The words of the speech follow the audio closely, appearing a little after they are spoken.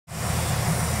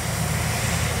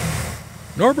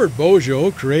Norbert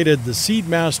Beaujot created the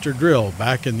Seedmaster drill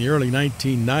back in the early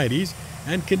 1990s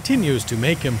and continues to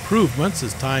make improvements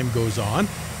as time goes on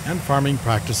and farming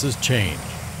practices change.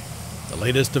 The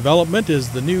latest development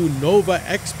is the new Nova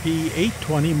XP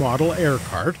 820 model air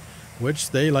cart,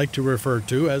 which they like to refer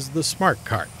to as the Smart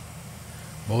Cart.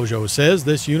 Beaujot says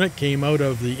this unit came out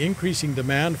of the increasing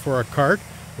demand for a cart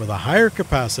with a higher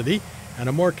capacity and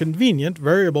a more convenient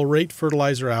variable rate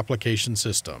fertilizer application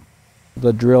system.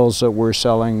 The drills that we're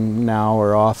selling now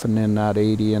are often in that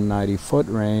 80 and 90 foot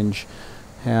range,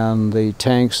 and the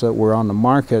tanks that were on the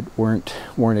market weren't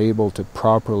able to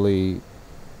properly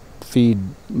feed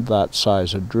that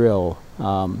size of drill,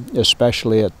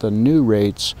 especially at the new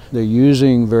rates. They're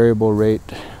using variable rate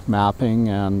mapping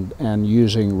and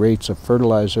using rates of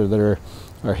fertilizer that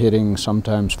are hitting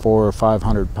sometimes 400 or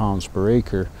 500 pounds per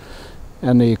acre,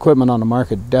 and the equipment on the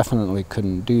market definitely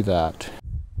couldn't do that.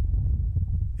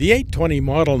 The 820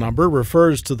 model number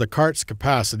refers to the cart's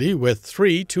capacity with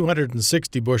 3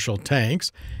 260 bushel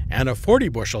tanks and a 40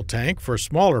 bushel tank for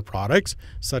smaller products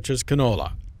such as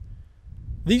canola.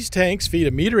 These tanks feed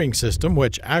a metering system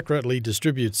which accurately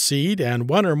distributes seed and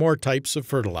one or more types of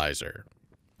fertilizer.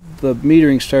 The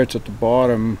metering starts at the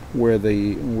bottom where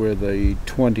the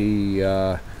 20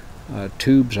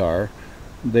 tubes are.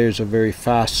 There's a very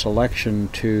fast selection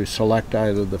to select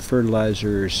either the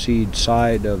fertilizer or seed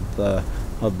side of the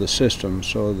system,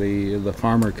 so the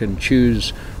farmer can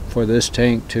choose for this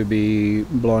tank to be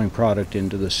blowing product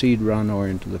into the seed run or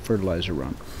into the fertilizer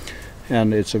run.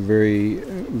 And it's a very,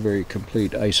 very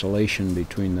complete isolation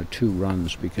between the two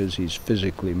runs because he's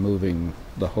physically moving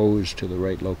the hose to the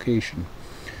right location.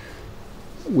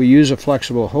 We use a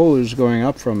flexible hose going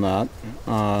up from that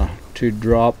to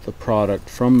drop the product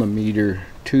from the meter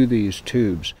to these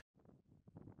tubes.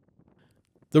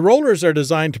 The rollers are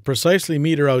designed to precisely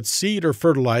meter out seed or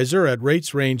fertilizer at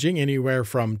rates ranging anywhere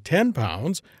from 10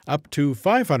 pounds up to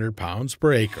 500 pounds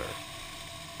per acre.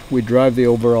 We drive the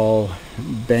overall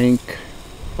bank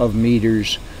of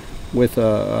meters with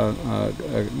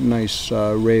a nice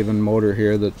Raven motor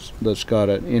here that's got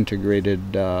an integrated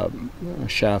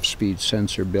shaft speed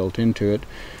sensor built into it.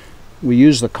 We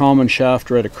use the common shaft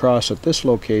right across at this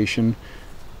location,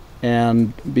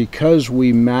 and because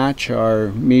we match our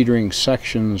metering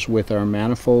sections with our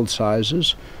manifold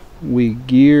sizes, we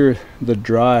gear the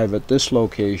drive at this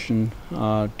location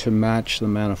to match the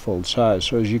manifold size.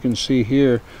 So as you can see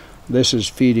here, this is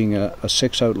feeding a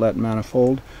 6-outlet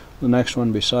manifold. The next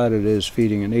one beside it is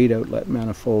feeding an 8-outlet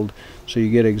manifold, so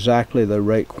you get exactly the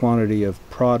right quantity of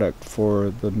product for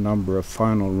the number of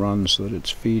final runs that it's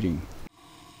feeding.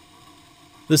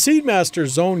 The Seedmaster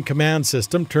Zone Command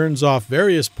system turns off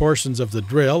various portions of the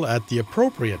drill at the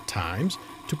appropriate times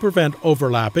to prevent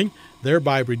overlapping,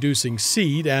 thereby reducing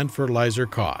seed and fertilizer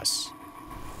costs.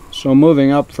 So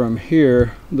moving up from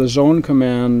here, the Zone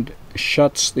Command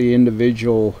shuts the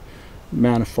individual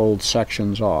manifold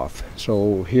sections off.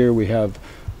 So here we have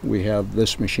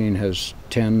this machine has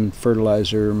 10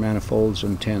 fertilizer manifolds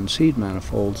and 10 seed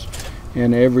manifolds,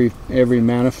 and every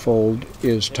manifold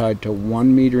is tied to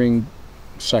one metering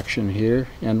section here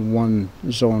and one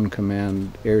Zone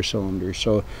Command air cylinder.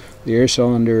 So the air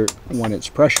cylinder, when it's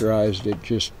pressurized, it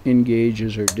just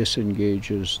engages or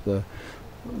disengages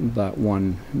that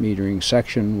one metering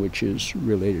section, which is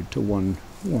related to one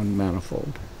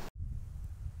manifold.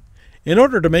 In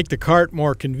order to make the cart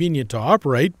more convenient to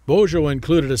operate, Beaujot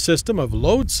included a system of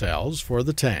load cells for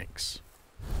the tanks.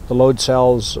 The load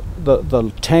cells,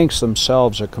 the tanks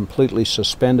themselves are completely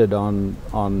suspended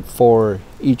on four.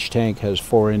 Each tank has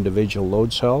 4 individual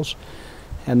load cells,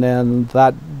 and then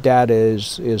that data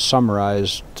is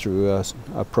summarized through a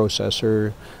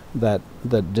processor that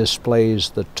displays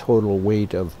the total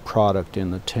weight of product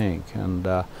in the tank, and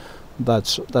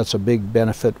that's a big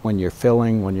benefit when you're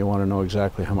filling, when you want to know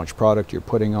exactly how much product you're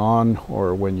putting on,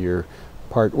 or when you're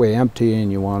part way empty and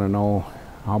you want to know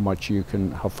how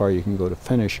far you can go to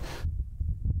finish.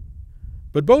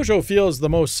 But Beaujot feels the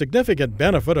most significant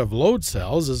benefit of load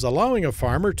cells is allowing a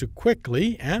farmer to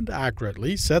quickly and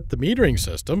accurately set the metering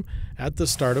system at the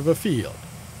start of a field.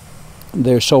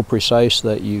 They're so precise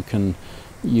that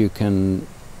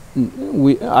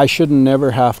I should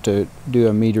never have to do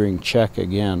a metering check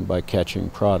again by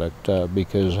catching product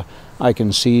because I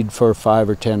can seed for 5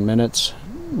 or 10 minutes,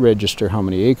 register how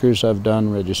many acres I've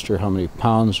done, register how many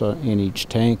pounds in each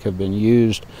tank have been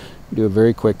used, do a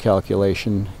very quick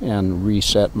calculation, and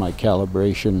reset my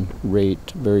calibration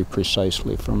rate very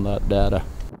precisely from that data.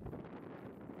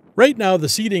 Right now, the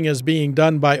seeding is being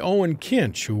done by Owen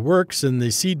Kinch, who works in the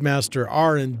Seedmaster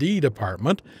R&D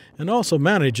department and also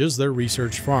manages their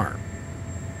research farm.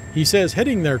 He says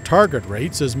hitting their target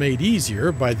rates is made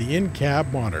easier by the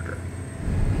in-cab monitor.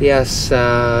 Yes,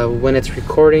 when it's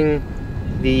recording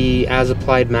the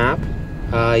as-applied map,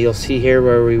 you'll see here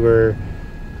where we were,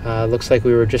 looks like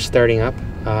we were just starting up.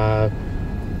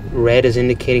 Red is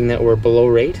indicating that we're below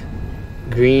rate.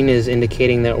 Green is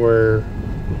indicating that we're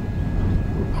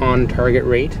on target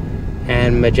rate.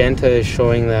 And magenta is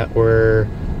showing that we're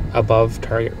above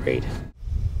target rate.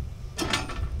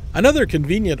 Another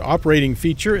convenient operating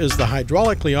feature is the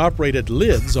hydraulically operated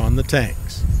lids on the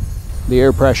tanks. The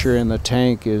air pressure in the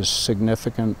tank is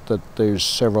significant, that there's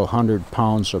several hundred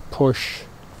pounds of push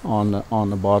on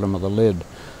the bottom of the lid.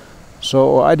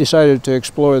 So I decided to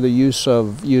explore the use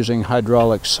of using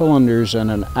hydraulic cylinders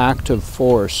and an active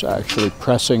force actually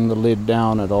pressing the lid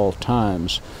down at all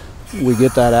times. We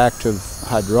get that active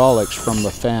hydraulics from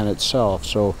the fan itself,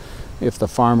 so if the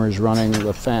farmer's running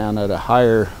the fan at a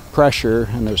higher pressure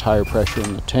and there's higher pressure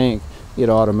in the tank, it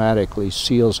automatically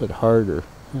seals it harder.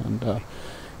 And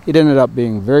it ended up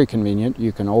being very convenient.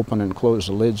 You can open and close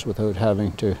the lids without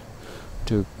having to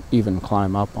even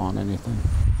climb up on anything.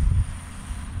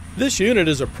 This unit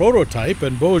is a prototype,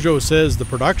 and Beaujot says the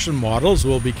production models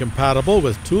will be compatible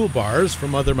with toolbars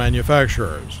from other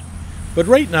manufacturers. But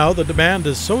right now the demand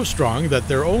is so strong that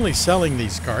they're only selling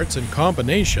these carts in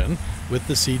combination with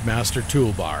the Seedmaster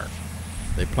toolbar.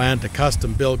 They plan to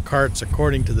custom build carts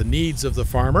according to the needs of the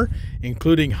farmer,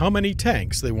 including how many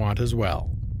tanks they want as well.